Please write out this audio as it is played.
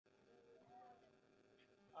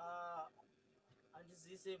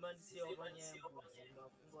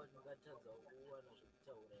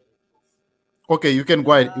Okay, you can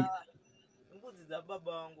go ahead.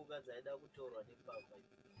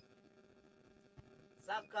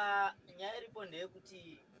 Saka nyaya iripo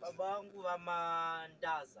ndeyekuti baba vangu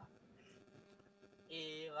vamandaza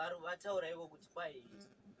vataura ivo kuti kwai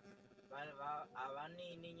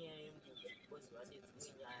havanini nyaya yembudzi because vane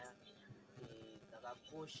dzimwe nyaya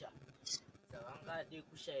dzakakosha dzavangade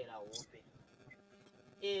kushayira hope.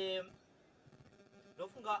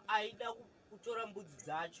 Ndofunga aida kutora mbudzi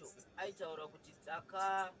dzacho aitaura kuti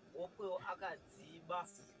hopewo akadziba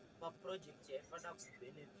paprojekti yaifanira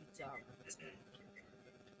kubenefita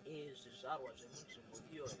zvizvarwa zvemunzvimbo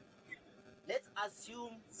iyoyo. Let's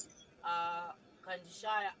assume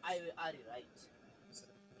Kandishaya aive ari right.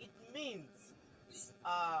 It means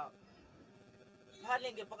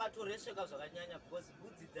panenge pakatoresveka zvakanyanya because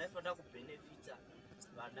mbudzi dzaifanira kubenefita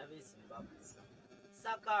vana veZimbabwe.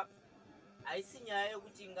 Saka haisi nyaya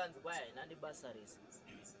yekuti inganzi kwai haina nebasa rese.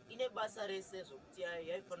 Ine basa rese zvokuti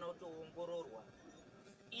yaifanira kutoongororwa.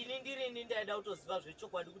 Ini ndirini ndaida kutoziva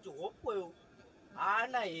zvechokwadi kuti hopewo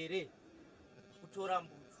haana here kutora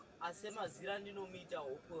mbudzi, asi mazira ndinomuita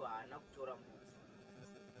hopewo haana kutora mbudzi.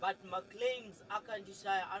 But maclaims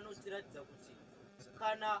aKandishaya anotiratidza kuti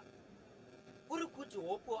kana kuri kuti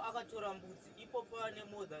hopewo akatora mbudzi ipopo pane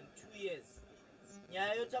more than 2 years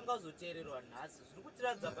nyaya yotanga kuzoteererwa nhasi, zviri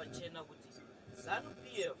kutiradza pachena kuti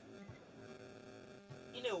ZANU-PF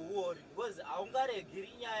ine huori because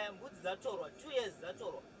haungaregeri nyaya mbudzi dzatorwa 2 years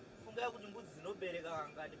dzatorwa. Fungai kuti mbudzi dzinobereka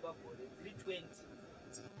kangani pagore dziri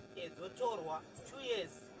 20 dzotorwa 2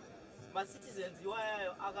 years. Macitizens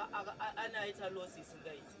iwayayo anaita loss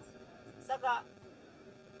isingaiti. Saka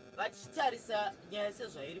vachitarisa nyaya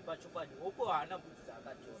sezvairi pachokwadi hopo haana mbudzi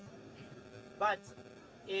dzaakatora, but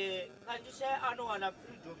Kandishaya anowana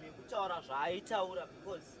freedom yekutaura zvaaitaura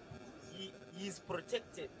because he is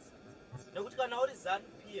protected. Nekuti kana uri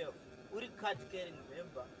ZANU-PF uri card carrying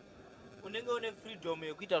member unenge une freedom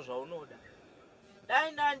yekuita zvaunoda.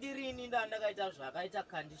 Dai ndandirini ndandakaita zvakaita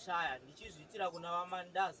Kandishaya ndichizviitira kuna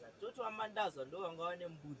vamandaza, toti vamandaza ndo vanga vane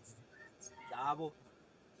mbudzi dzavo.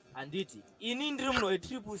 Handiti ini ndiri munhu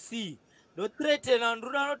wetriple C ndothreatena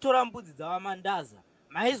ndoda notora mbudzi dzavamandaza.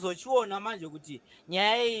 Maizochiona manje kuti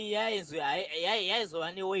nyaya iyi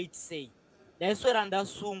yaizova neweight sei, ndaiswera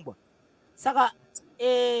ndasungwa. Saka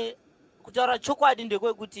kutaura chokwadi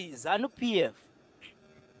ndekwekuti ZANU-PF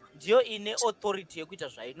ndiyo ine authority yekuita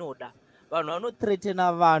zvainoda. Vanhu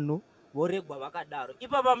vanothreatena vanhu voregwa vakadaro.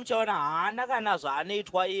 Ipapa muchaona haana kana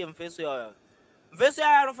zvaanoitwa iye mufeso yayo. Mufeso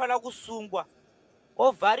yayo anofanira kusungwa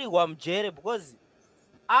ovharirwa mujere because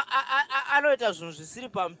anoita zvinhu zvisiri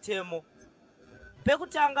pamutemo.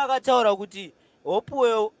 Pekutanga akataura kuti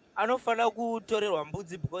hopewo anofanira kutorerwa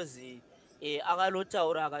mbudzi because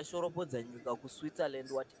akanotaura akashoropodza nyika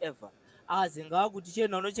kuSwitzerland whatever. Akazenga kuti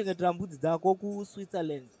chena unochengetera mbudzi dzako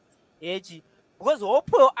kuSwitzerland echi because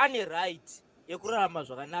hopewo ane right yekurarama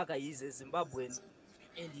zvakanaka. He is a Zimbabwean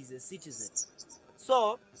and he is a citizen.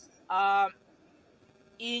 So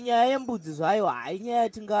inyaya yembudzi zvayo hainyaya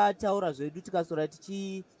yatingataura zvedu tikasora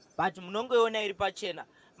but munongoiona iri pachena.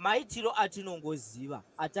 Maitiro atinongoziva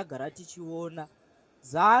atagara tichiona.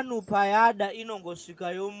 ZANU payada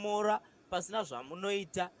inongosvika yomora pasina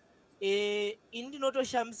zvamunoita. Ini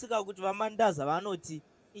ndinotoshamisika kuti vamandaza vanoti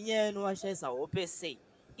inyaya inovashayisa hope sei.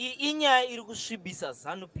 Inyaya iri kusvibisa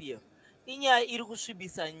ZANU-PF, inyaya iri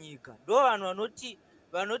kusvibisa nyika. Ndo vanhu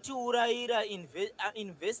vanotiurayira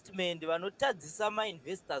investment, vanotadzisa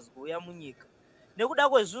mainvestors kuuya munyika nekuda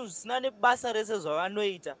kwezvinhu zvisina nebasa rese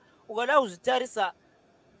zvavanoita. Ukada kuzvitarisa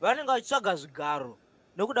vanenge vachitsvaga zvigaro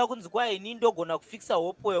nekuda kunzi kwai ini ndogona kufikisa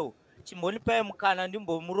hopewo. Chimbonipai mukana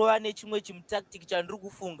ndimbomurova nechimwe chimutactic chandiri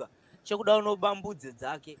kufunga chekuda kunoba mbudzi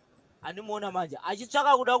dzake. Andimuona manje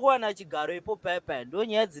achitsvaka kuda kuwana chigaro ipo paya ndo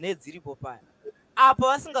nyaya dzine dziripo paya. Apa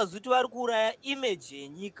vasingazivi kuti vari kuuraya image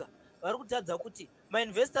yenyika. Vari kutadza kuti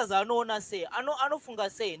mainvestors anoona sei, anofunga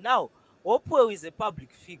sei. Now hopewo is a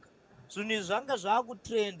public figure. Zvinhu izvi zvanga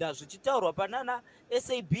zvaakutrenda zvichitaurwa panana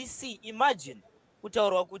SABC. Imagine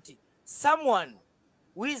kutaurwa kuti someone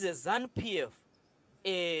who is a ZANU-PF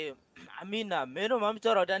meno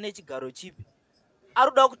mamutaura kuti ane chigaro chipi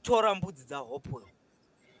ari kuda kutora mbudzi dzahopewo.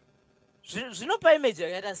 Zvinopa image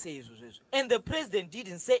yakaita sei izvozvo. And the president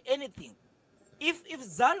didn't say anything. If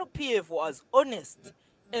ZANU-PF was honest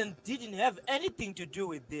and didn't have anything to do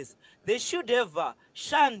with this, they should have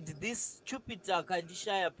shunned this stupid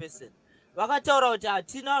Kandishaya person. Vakataura kuti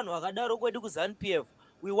hatina vanhu vakadaro kwedu kuZANU-PF.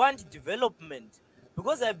 We want development.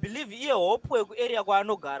 Because I believe iye hopewo kuarea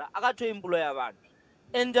kwaanogara akatoemploya vanhu.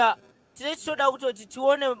 And tine tichoda kutoti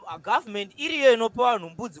tione government iriyo inopa vanhu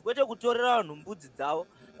mbudzi, kwete kutorera vanhu mbudzi dzavo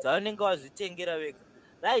dzavanenge vazvitengera vega.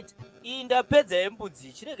 Right, iyi ndapedza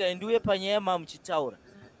yembudzi, chirega ndiuye panyaya yamamuchitaura.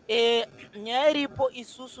 Nyaya iripo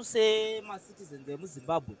isusu semacitizens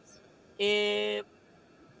emuzimbabwe,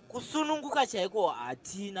 kusununguka chaiko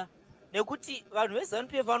hatina, nekuti vanhu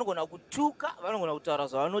veZANU-PF vanogona kutuka, vanogona kutaura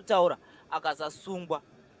zvavanotaura akasasungwa.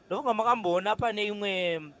 Ndofunga makamboona pane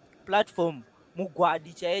imwe platform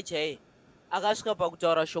mugwadi chaiye akasvika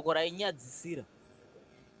pakutaura shoko rainyadzisira.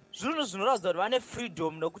 Zvinhu zvinoratidza kuti vane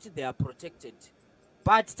freedom nokuti they are protected,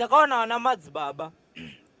 but takaona vana madzibaba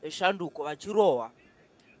eshanduko vachirohwa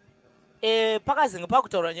pakazenge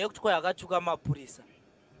pakutaura nyaya yekuti kwai akatuka mapurisa.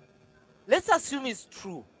 Let's assume it's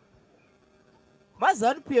true.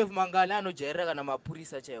 MaZANU-PF mangani anojairira kana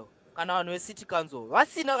mapurisa chaiwo kana vanhu veCity Council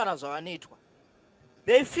vasina kana zvavanoitwa.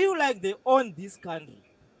 They feel like they own this country.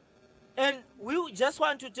 And we just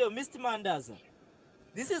want to tell Mr. Mandaza,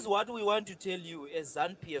 this is what we want to tell you as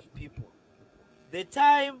ZANU-PF people. The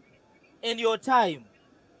time and your time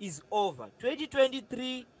is over.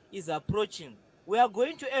 2023 is approaching. We are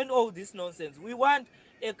going to end all this nonsense. We want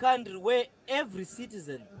a country where every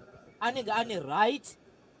citizen anenge ane right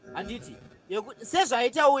anditi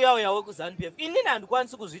sezvaita uya wekuZANU-PF. Inini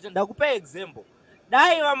handikwanisi kuzviita. Ndakupa example.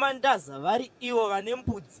 Dai vamandaza vari ivo vane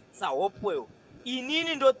mbudzi sahopwewo,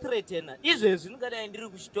 inini ndo threatena izvezvi ndingadai ndiri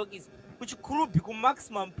kuchitokisi kuchikurubhi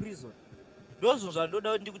kumaximum prison. Ndozvo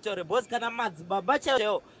zvandoda kuti ndikutaure, because kana madzibaba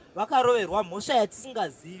chaiwo vakaroverwa mhosva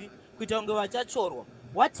yatisingazivi kuita kunge vachachorwa,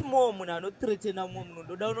 what more munhu anothreatena mumwe munhu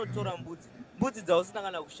ndoda unotora mbudzi dzausina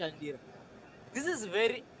kana kushandira. This is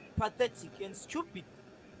very pathetic and stupid.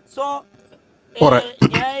 So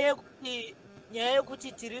nyaya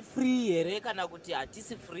yekuti tiri free here kana kuti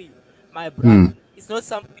hatisi free, my brother, it's not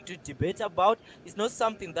something to debate about. It's not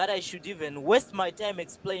something that I should even waste my time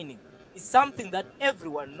explaining. It's something that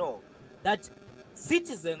everyone knows, that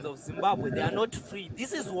citizens of Zimbabwe, they are not free.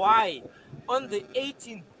 This is why on the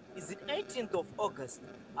 18th, is it 18th of August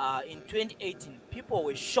in 2018, people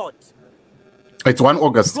were shot. It's 1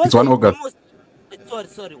 August. It's 1 August.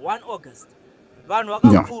 Sorry, 1 August.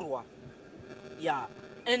 Yeah.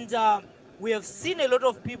 And we have seen a lot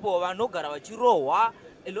of people vanogara vachirohwa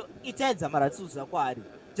itaedza maratidza kwari.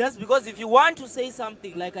 Just because if you want to say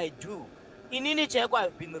something like I do, inini chaiko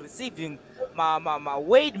I've been receiving my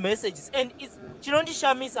weighed messages, and it's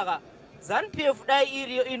chinondishamisa ka ZANU-PF dai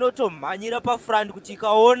iriyo inotomhanyira pafront kuti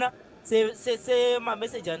ikaona se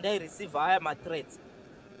mamessage andai receive haya mathreats.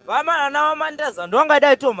 Vamana vamandaza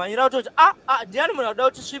ndongadai tomhanyira kutoti ndiani munhu anoda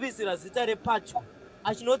kutisvibisira zita repacho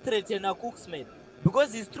achinothreatena Cooksmith,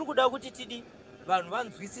 because it's true kuda kuti tidi vanhu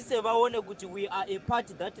vanzwisise vaone kuti we are a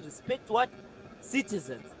party that respect what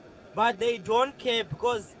citizens, but they don't care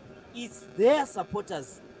because it's their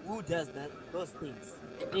supporters who does those things.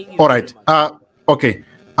 All right. Okay.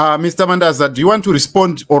 Mr. Mandaza, do you want to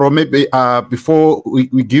respond, or maybe before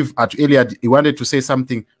we give to Eliad, he wanted to say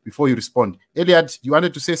something before you respond. Eliad, you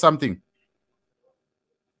wanted to say something?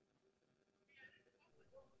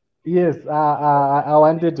 Yes, I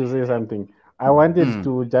wanted to say something. I wanted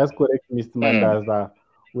to just correct Mr. Mandaza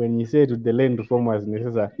when he said the land reform was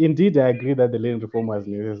necessary. Indeed, I agree that the land reform was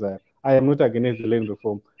necessary. I am not against the land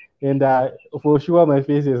reform. And for sure, my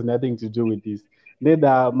face has nothing to do with this. Then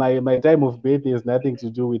my time of birth has nothing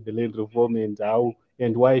to do with the land reform and how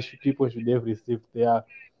and why people should have received their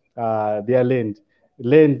land.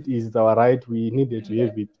 Land is our right. We needed to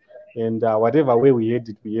have it. And whatever way we had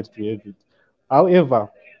it, we had to have it.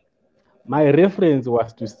 However, my reference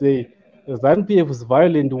was to say ZANU-PF's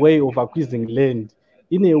violent way of acquiring land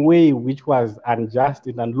in a way which was unjust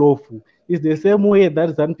and unlawful is the same way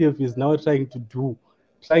that ZANU-PF is now trying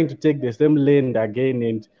to take the same land again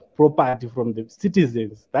and property from the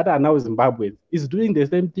citizens that are now Zimbabweans. Is doing the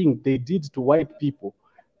same thing they did to white people.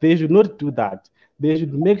 They should not do that. They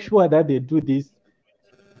should make sure that they do this.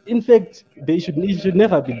 In fact, it should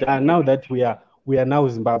never be done now that we are now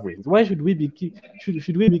Zimbabweans. Why should we be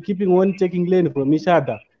keeping on taking land from each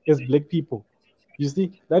other as black people? You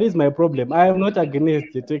see, that is my problem. I am not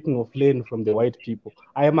against the taking of land from the white people.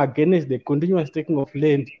 I am against the continuous taking of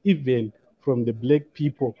land even from the black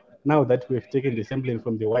people. Now that we have taken the same land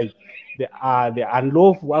from the white, the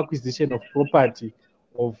unlawful acquisition of property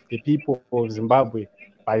of the people of Zimbabwe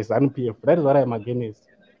by ZANU-PF. That is what I am against.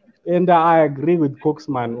 And I agree with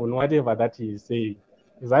Coxman on whatever that he is saying.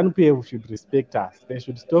 ZANU-PF should respect us. They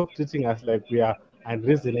should stop treating us like we are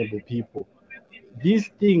unreasonable people. This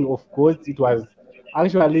thing, of course, it was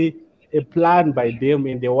actually a plan by them,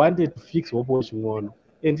 and they wanted to fix Wopo Chingono.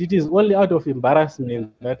 And it is only out of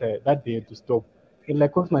embarrassment that they had to stop. And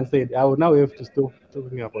like Coxman said, I will now have to stop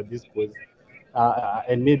talking about this cause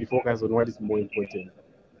and maybe focus on what is more important.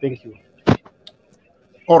 Thank you.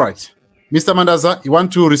 All right. Mr. Mandaza, you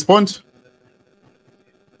want to respond?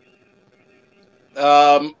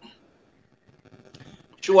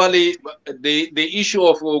 Surely the issue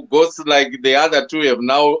of ghosts, like the other two have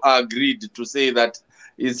now agreed to say that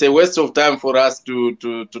it's a waste of time for us to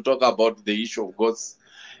talk about the issue of ghosts.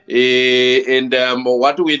 And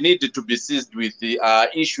what we need to be seized with are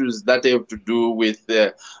issues that have to do with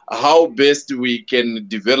how best we can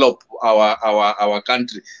develop our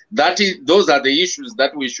country. Those are the issues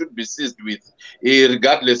that we should be seized with,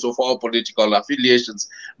 regardless of our political affiliations.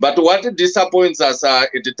 But what disappoints us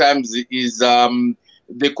at times is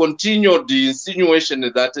the continued insinuation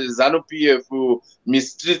that ZANU-PF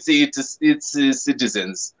mistreats its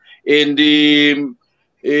citizens. And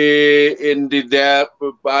there,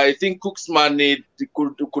 I think Coxman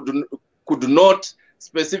could not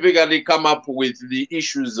specifically come up with the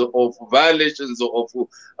issues of violations of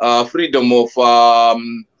freedom of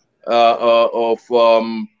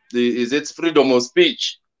freedom of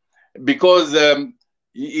speech, because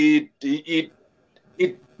it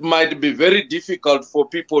might be very difficult for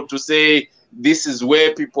people to say this is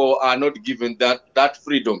where people are not given that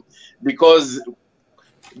freedom, because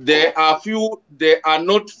there are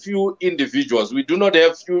not few individuals. We do not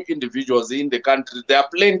have few individuals in the country. There are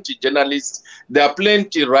plenty journalists, there are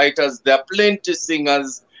plenty writers, there are plenty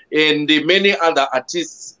singers, and many other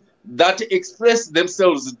artists that express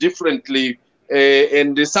themselves differently.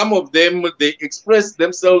 And some of them, they express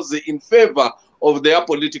themselves in favor of their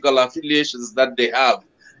political affiliations that they have.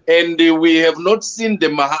 And we have not seen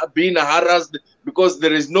them being harassed because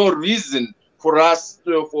there is no reason for us,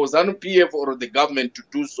 for ZANU-PF or the government to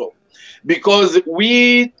do so. Because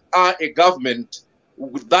we are a government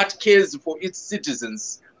that cares for its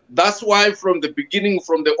citizens. That's why from the beginning,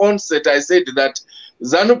 from the onset, I said that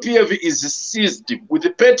ZANU-PF is seized with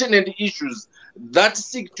the pertinent issues that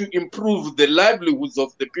seek to improve the livelihoods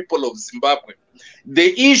of the people of Zimbabwe.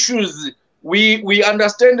 The issues, we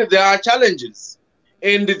understand there are challenges.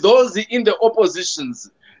 And those in the oppositions,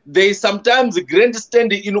 they sometimes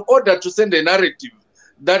grandstand in order to send a narrative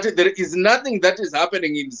that there is nothing that is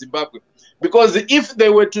happening in Zimbabwe. Because if they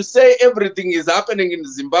were to say everything is happening in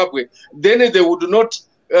Zimbabwe, then they would not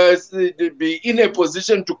be in a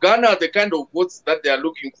position to garner the kind of votes that they are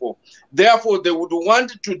looking for. Therefore, they would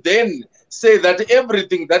want to then say that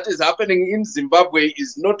everything that is happening in Zimbabwe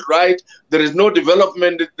is not right, there is no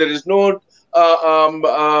development, there is no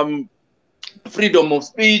freedom of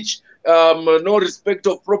speech, no respect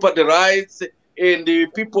of property rights, and the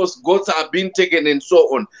people's goats are being taken and so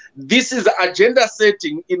on. This is agenda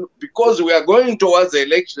setting because we are going towards the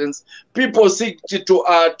elections. People seek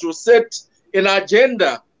to set an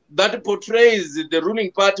agenda that portrays the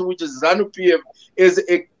ruling party, which is ZANU-PF, as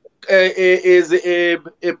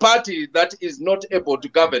a party that is not able to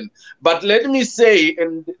govern. But let me say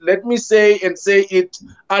and say it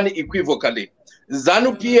unequivocally.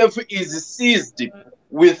 ZANU-PF is seized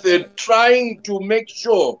with trying to make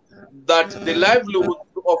sure that the livelihood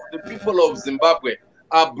of the people of Zimbabwe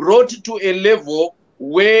are brought to a level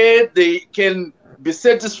where they can be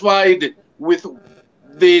satisfied with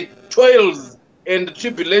the toils and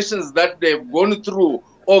tribulations that they've gone through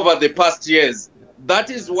over the past years. That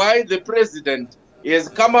is why the president has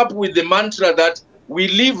come up with the mantra that we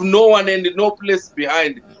leave no one and no place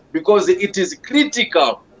behind, because it is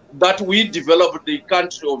critical that we develop the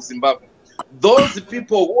country of Zimbabwe. Those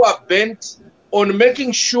people who are bent on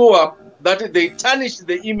making sure that they tarnish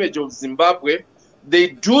the image of Zimbabwe, they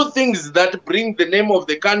do things that bring the name of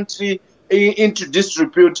the country into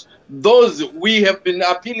disrepute, those we have been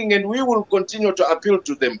appealing, and we will continue to appeal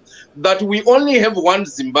to them, that we only have one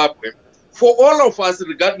Zimbabwe for all of us,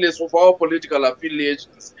 regardless of our political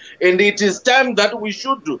affiliations. And it is time that we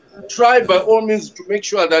should try by all means to make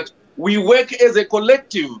sure that we work as a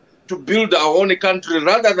collective to build our own country,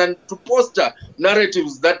 rather than to poster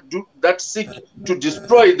narratives that seek to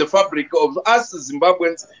destroy the fabric of us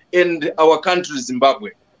Zimbabweans and our country,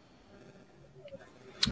 Zimbabwe.